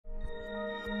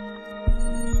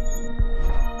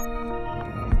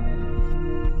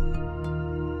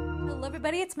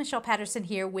everybody, it's Michelle Patterson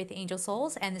here with Angel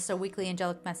Souls, and this is our weekly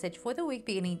angelic message for the week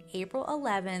beginning April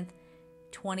 11th,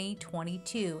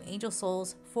 2022.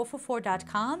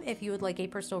 AngelSouls444.com. If you would like a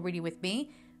personal reading with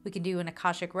me, we can do an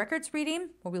Akashic Records reading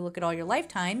where we look at all your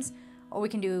lifetimes, or we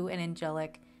can do an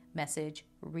angelic message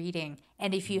reading.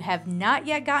 And if you have not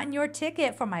yet gotten your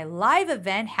ticket for my live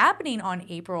event happening on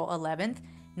April 11th,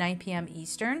 9 p.m.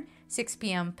 Eastern, 6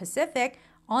 p.m. Pacific,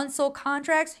 on Soul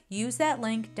Contracts, use that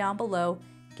link down below.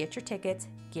 Get your tickets,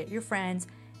 get your friends.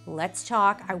 Let's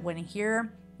talk. I want to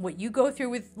hear what you go through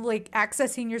with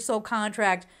accessing your soul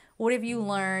contract. What have you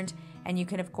learned? And you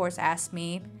can, of course, ask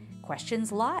me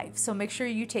questions live. So make sure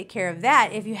you take care of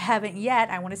that. If you haven't yet,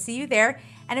 I want to see you there.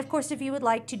 And of course, if you would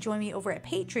like to join me over at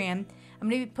Patreon, I'm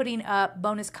going to be putting up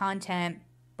bonus content,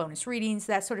 bonus readings,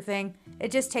 that sort of thing. It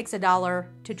just takes $1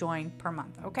 to join per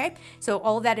month, okay? So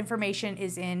all of that information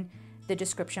is in the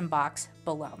description box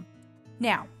below.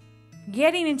 Now,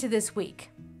 getting into this week.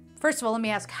 First of all, let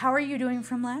me ask, how are you doing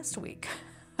from last week?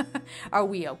 Are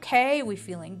we okay? We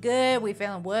feeling good? We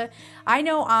feeling what? I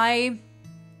know I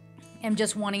am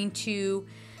just wanting to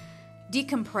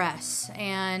decompress,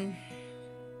 and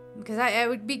because I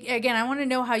would be, again, I want to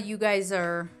know how you guys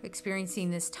are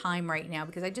experiencing this time right now,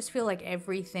 because I just feel like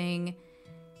everything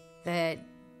that,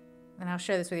 and I'll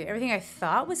share this with you, everything I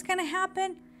thought was going to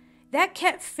happen, that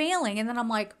kept failing. And then I'm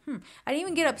like, I didn't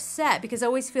even get upset, because I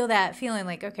always feel that feeling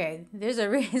like, okay, there's a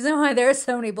reason why there are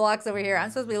so many blocks over here. I'm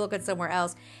supposed to be looking somewhere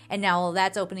else. And now all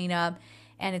that's opening up,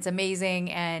 and it's amazing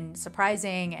and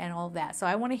surprising and all of that. So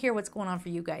I want to hear what's going on for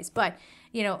you guys. But,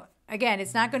 you know, again,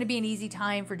 it's not going to be an easy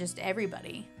time for just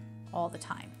everybody all the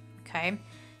time. Okay.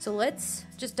 So let's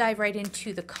just dive right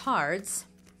into the cards,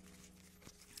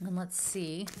 and let's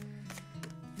see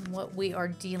what we are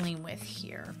dealing with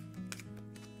here.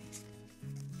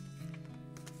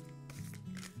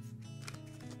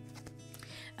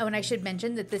 Oh, and I should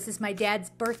mention that this is my dad's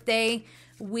birthday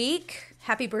week.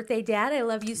 Happy birthday, Dad. I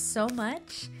love you so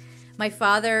much. My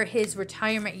father, his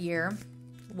retirement year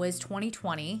was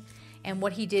 2020, and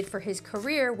what he did for his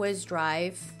career was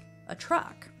drive a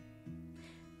truck,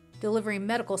 delivering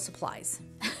medical supplies.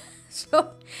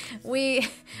 So we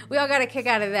all got a kick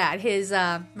out of that. His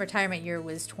retirement year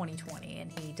was 2020,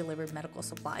 and he delivered medical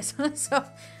supplies. So,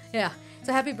 yeah.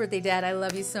 So happy birthday, Dad. I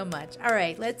love you so much. All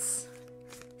right, let's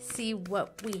see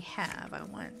what we have.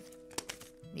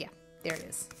 Yeah, there it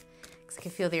is. I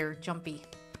can feel they're jumpy.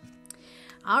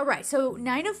 All right, so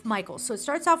Nine of Michaels. So it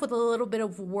starts off with a little bit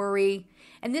of worry,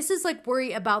 and this is like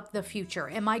worry about the future.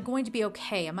 Am I going to be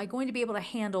okay? Am I going to be able to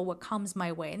handle what comes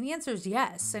my way? And the answer is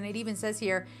yes. And it even says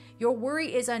here, your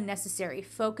worry is unnecessary.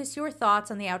 Focus your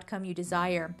thoughts on the outcome you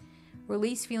desire.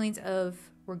 Release feelings of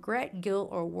regret, guilt,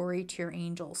 or worry to your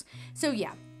angels. So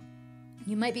yeah,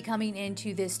 you might be coming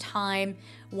into this time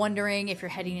wondering if you're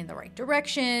heading in the right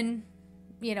direction.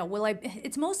 You know,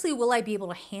 it's mostly, will I be able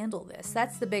to handle this?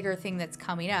 That's the bigger thing that's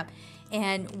coming up.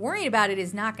 And worrying about it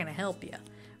is not going to help you,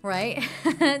 right?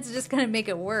 It's just going to make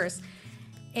it worse.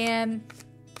 And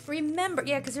remember,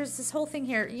 yeah, because there's this whole thing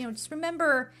here, you know, just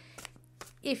remember,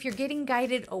 if you're getting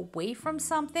guided away from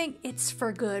something, it's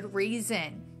for good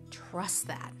reason. Trust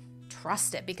that.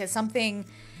 Trust it, because something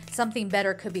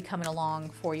better could be coming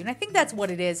along for you. And I think that's what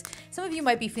it is. Some of you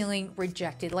might be feeling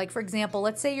rejected. Like, for example,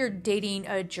 let's say you're dating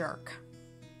a jerk.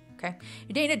 Okay?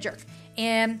 You're dating a jerk,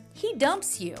 and he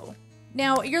dumps you.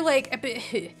 Now, you're like,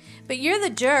 but you're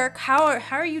the jerk. How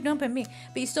are you dumping me?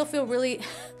 But you still feel really...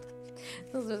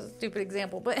 This is a stupid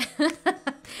example, but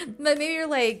maybe you're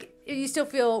like, you still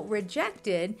feel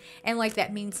rejected, and like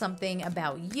that means something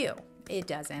about you. It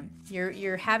doesn't.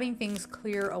 You're having things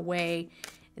clear away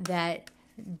that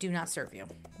do not serve you.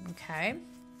 Okay?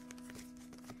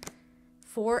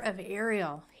 Four of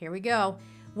Ariel. Here we go.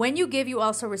 When you give, you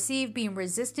also receive, being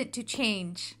resistant to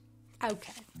change.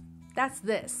 Okay. That's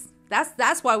this.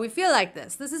 That's why we feel like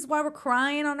this. This is why we're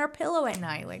crying on our pillow at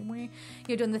night. Like,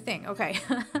 you're doing the thing. Okay.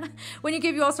 When you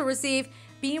give, you also receive,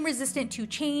 being resistant to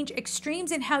change,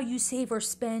 extremes in how you save or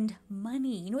spend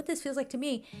money. You know what this feels like to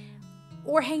me?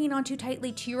 Or hanging on too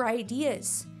tightly to your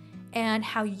ideas and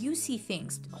how you see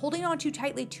things. Holding on too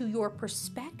tightly to your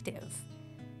perspective.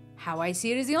 How I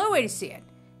see it is the only way to see it.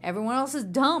 Everyone else is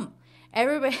dumb.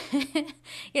 Everybody,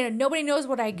 nobody knows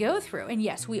what I go through. And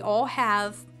yes, we all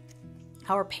have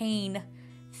our pain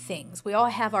things. We all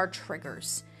have our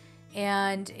triggers.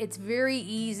 And it's very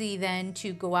easy then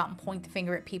to go out and point the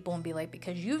finger at people and be like,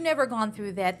 because you've never gone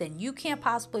through that, then you can't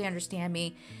possibly understand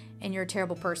me and you're a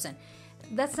terrible person.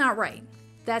 That's not right.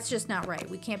 That's just not right.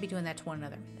 We can't be doing that to one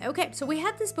another. Okay, so we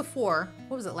had this before.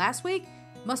 What was it, last week?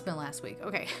 Must have been last week.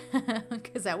 Okay.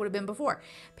 Because that would have been before.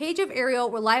 Page of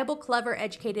Ariel, reliable, clever,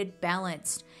 educated,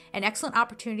 balanced. An excellent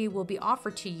opportunity will be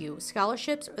offered to you.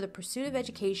 Scholarships or the pursuit of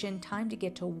education, time to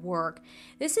get to work.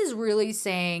 This is really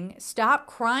saying stop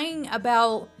crying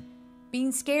about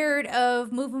being scared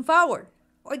of moving forward.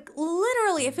 Like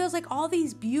literally, it feels like all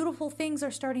these beautiful things are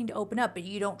starting to open up, but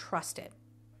you don't trust it.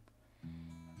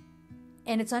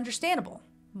 And it's understandable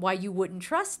why you wouldn't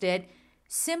trust it,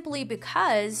 simply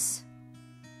because,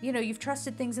 you know, you've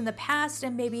trusted things in the past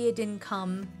and maybe it didn't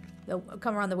come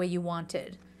around the way you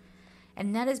wanted.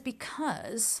 And that is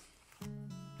because,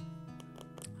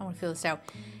 I want to feel this out.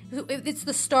 It's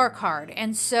the Star card.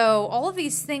 And so all of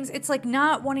these things, it's like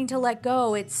not wanting to let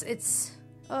go.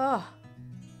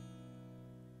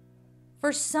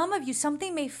 For some of you,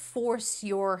 something may force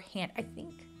your hand. I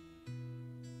think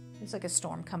there's like a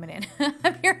storm coming in.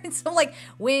 I'm hearing some like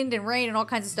wind and rain and all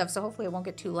kinds of stuff, so hopefully it won't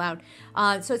get too loud.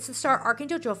 So it's the Star,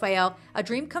 Archangel Jophiel, a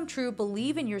dream come true,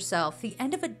 believe in yourself, the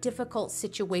end of a difficult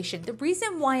situation. The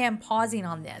reason why I'm pausing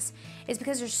on this is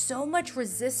because there's so much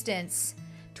resistance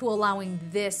to allowing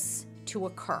this to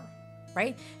occur,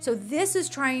 right? So this is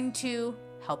trying to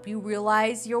help you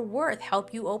realize your worth,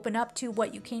 help you open up to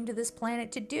what you came to this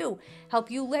planet to do, help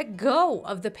you let go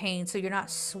of the pain so you're not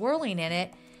swirling in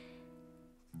it.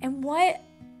 And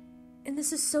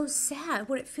this is so sad,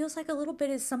 what it feels like a little bit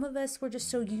is some of us, we're just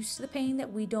so used to the pain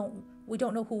that we don't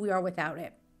know who we are without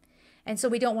it. And so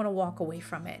we don't want to walk away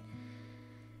from it.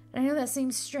 And I know that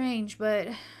seems strange, but,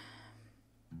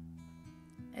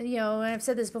 you know, and I've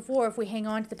said this before, if we hang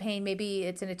on to the pain, maybe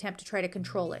it's an attempt to try to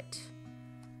control it.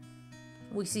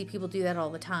 We see people do that all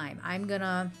the time. I'm going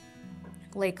to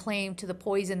lay claim to the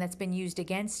poison that's been used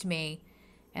against me,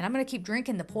 and I'm going to keep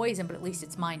drinking the poison, but at least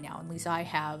it's mine now. At least I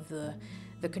have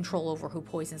the control over who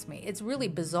poisons me. It's really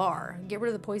bizarre. Get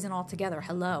rid of the poison altogether.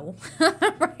 Hello.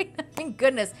 Right? Thank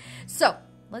goodness. So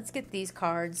let's get these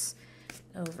cards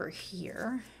over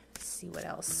here. Let's see what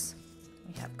else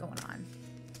we have going on.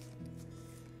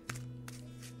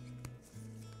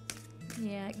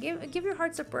 Yeah, give your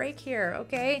hearts a break here,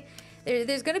 okay?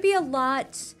 There's going to be a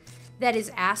lot that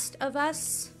is asked of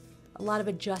us, a lot of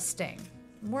adjusting.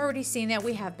 We're already seeing that.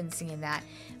 We have been seeing that.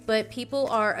 But people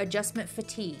are adjustment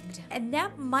fatigued. And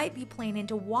that might be playing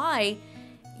into why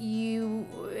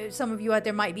some of you out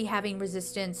there might be having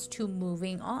resistance to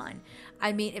moving on.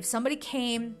 I mean, if somebody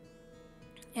came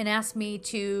and asked me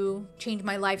to change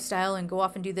my lifestyle and go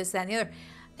off and do this, that, and the other,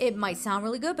 it might sound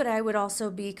really good, but I would also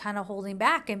be kind of holding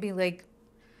back and be like,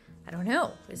 I don't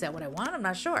know. Is that what I want? I'm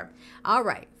not sure. All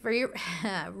right. For your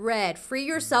red, free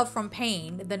yourself from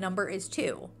pain. The number is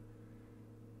 2.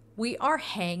 We are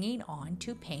hanging on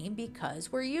to pain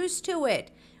because we're used to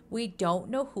it. We don't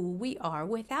know who we are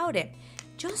without it.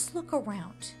 Just look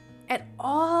around at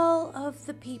all of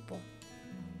the people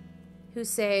who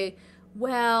say,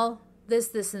 well,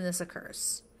 this, and this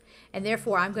occurs. And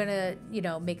therefore, I'm going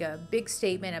to, make a big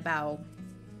statement about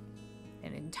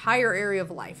an entire area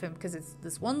of life. And because it's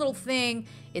this one little thing,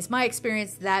 it's my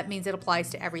experience, that means it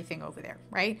applies to everything over there,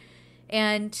 right?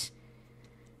 And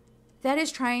that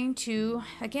is trying to,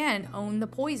 again, own the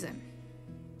poison.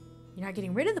 You're not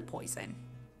getting rid of the poison.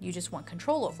 You just want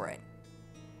control over it.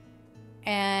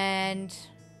 And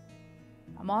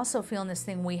I'm also feeling this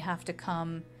thing we have to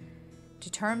come to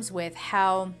terms with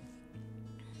how...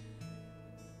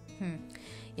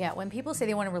 when people say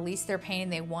they want to release their pain,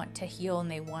 they want to heal, and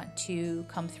they want to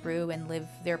come through and live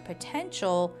their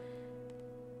potential,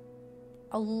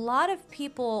 a lot of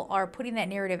people are putting that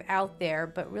narrative out there,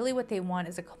 but really what they want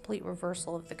is a complete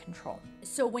reversal of the control.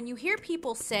 So when you hear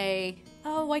people say,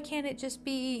 oh, why can't it just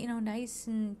be, nice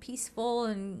and peaceful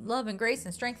and love and grace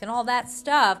and strength and all that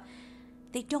stuff,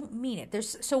 they don't mean it.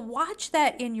 So watch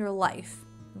that in your life,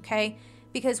 okay?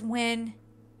 Because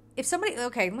if somebody,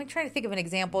 okay, let me try to think of an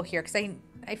example here, because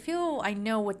I feel I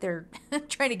know what they're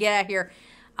trying to get at here.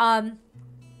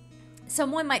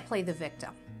 Someone might play the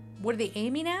victim. What are they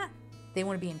aiming at? They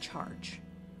want to be in charge.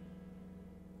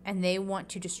 And they want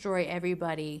to destroy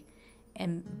everybody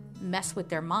and mess with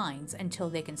their minds until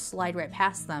they can slide right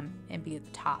past them and be at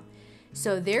the top.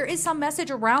 So there is some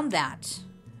message around that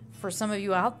for some of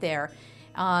you out there.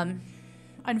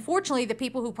 Unfortunately, the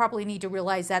people who probably need to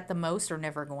realize that the most are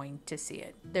never going to see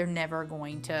it. They're never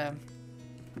going to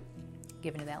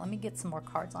give into that. Let me get some more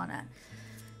cards on it.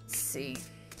 Let's see.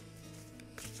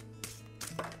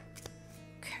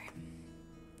 Okay.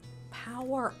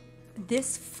 Power.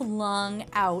 This flung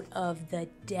out of the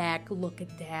deck. Look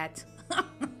at that.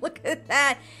 Look at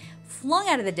that. Flung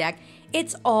out of the deck.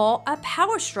 It's all a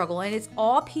power struggle, and it's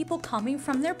all people coming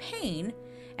from their pain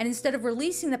And instead of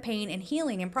releasing the pain and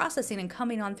healing and processing and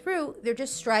coming on through, they're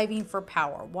just striving for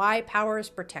power. Why? Power is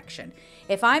protection.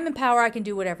 If I'm in power, I can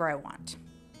do whatever I want.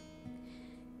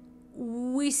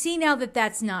 We see now that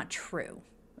that's not true.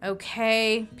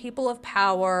 Okay? People of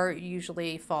power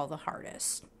usually fall the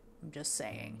hardest. I'm just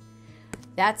saying.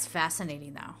 That's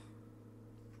fascinating, though.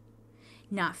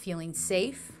 Not feeling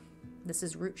safe. This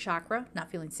is root chakra.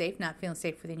 Not feeling safe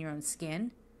within your own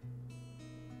skin.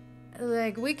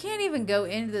 Like, we can't even go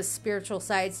into the spiritual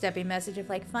sidestepping message of,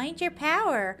 like, find your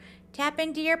power. Tap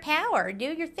into your power. Do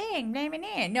your thing.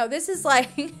 No, this is like,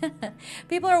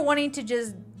 people are wanting to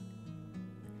just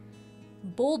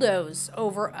bulldoze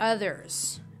over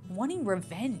others. Wanting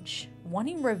revenge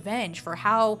for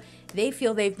how they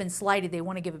feel they've been slighted. They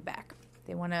want to give it back.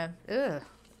 They want to,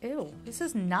 ew, this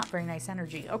is not very nice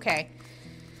energy. Okay,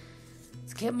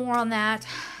 let's get more on that,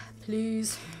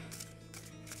 please.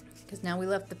 Because now we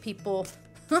left the people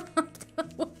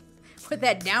with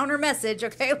that downer message.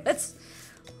 Okay, let's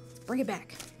bring it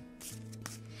back.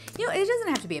 You know, it doesn't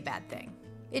have to be a bad thing.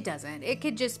 It doesn't. It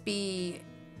could just be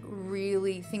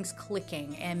really things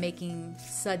clicking and making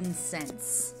sudden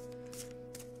sense.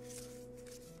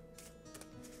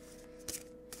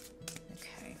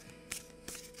 Okay.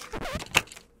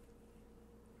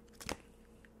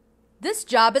 This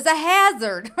job is a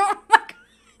hazard. Oh my God.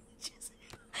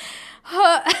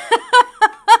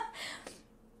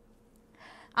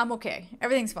 I'm okay.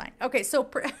 Everything's fine. Okay, so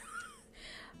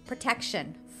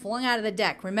protection. Flung out of the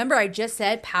deck. Remember, I just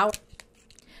said power.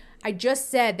 I just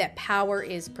said that power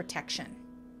is protection.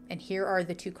 And here are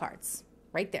the two cards.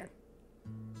 Right there.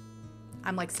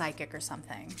 I'm like psychic or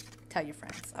something. Tell your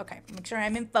friends. Okay, make sure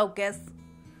I'm in focus.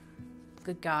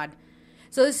 Good God.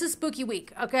 So this is spooky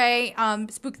week, okay?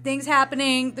 Spooky things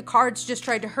happening. The cards just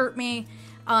tried to hurt me.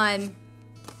 I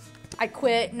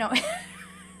quit. No.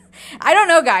 I don't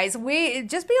know, guys. We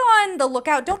just be on the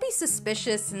lookout. Don't be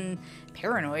suspicious and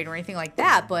paranoid or anything like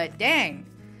that. But dang,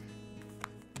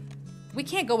 we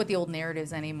can't go with the old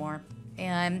narratives anymore.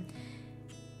 And,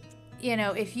 you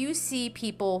know, if you see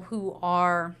people who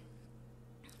are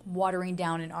watering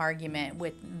down an argument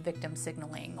with victim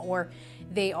signaling, or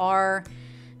they are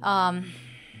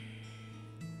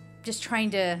just trying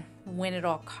to win at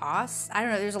all costs. I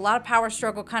don't know. There's a lot of power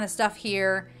struggle kind of stuff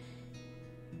here.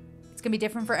 It's going to be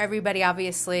different for everybody,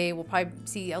 obviously. We'll probably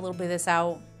see a little bit of this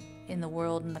out in the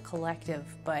world and the collective,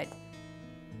 but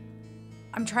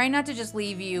I'm trying not to just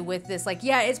leave you with this, like,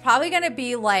 yeah, it's probably going to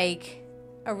be like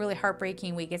a really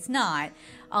heartbreaking week. It's not.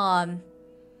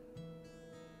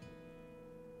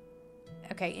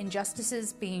 Okay,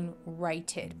 injustices being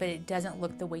righted, but it doesn't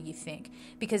look the way you think.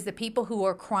 Because the people who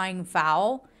are crying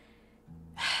foul,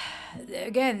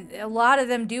 again, a lot of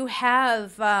them do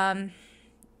have,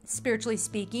 spiritually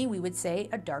speaking, we would say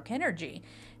a dark energy.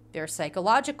 There are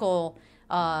psychological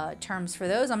terms for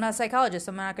those. I'm not a psychologist,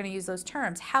 so I'm not going to use those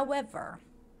terms. However,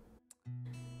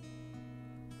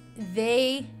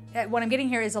 what I'm getting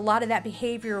here is a lot of that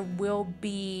behavior will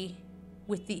be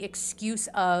with the excuse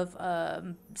of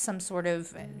some sort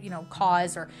of,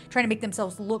 cause, or trying to make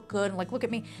themselves look good, and like, look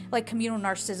at me, like communal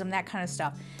narcissism, that kind of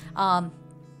stuff.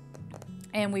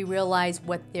 And we realize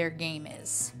what their game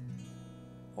is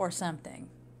or something.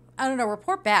 I don't know.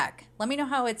 Report back. Let me know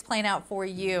how it's playing out for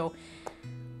you.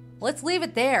 Let's leave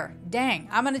it there. Dang.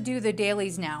 I'm going to do the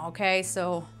dailies now. Okay.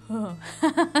 So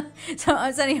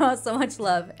I'm sending you all so much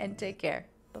love, and take care.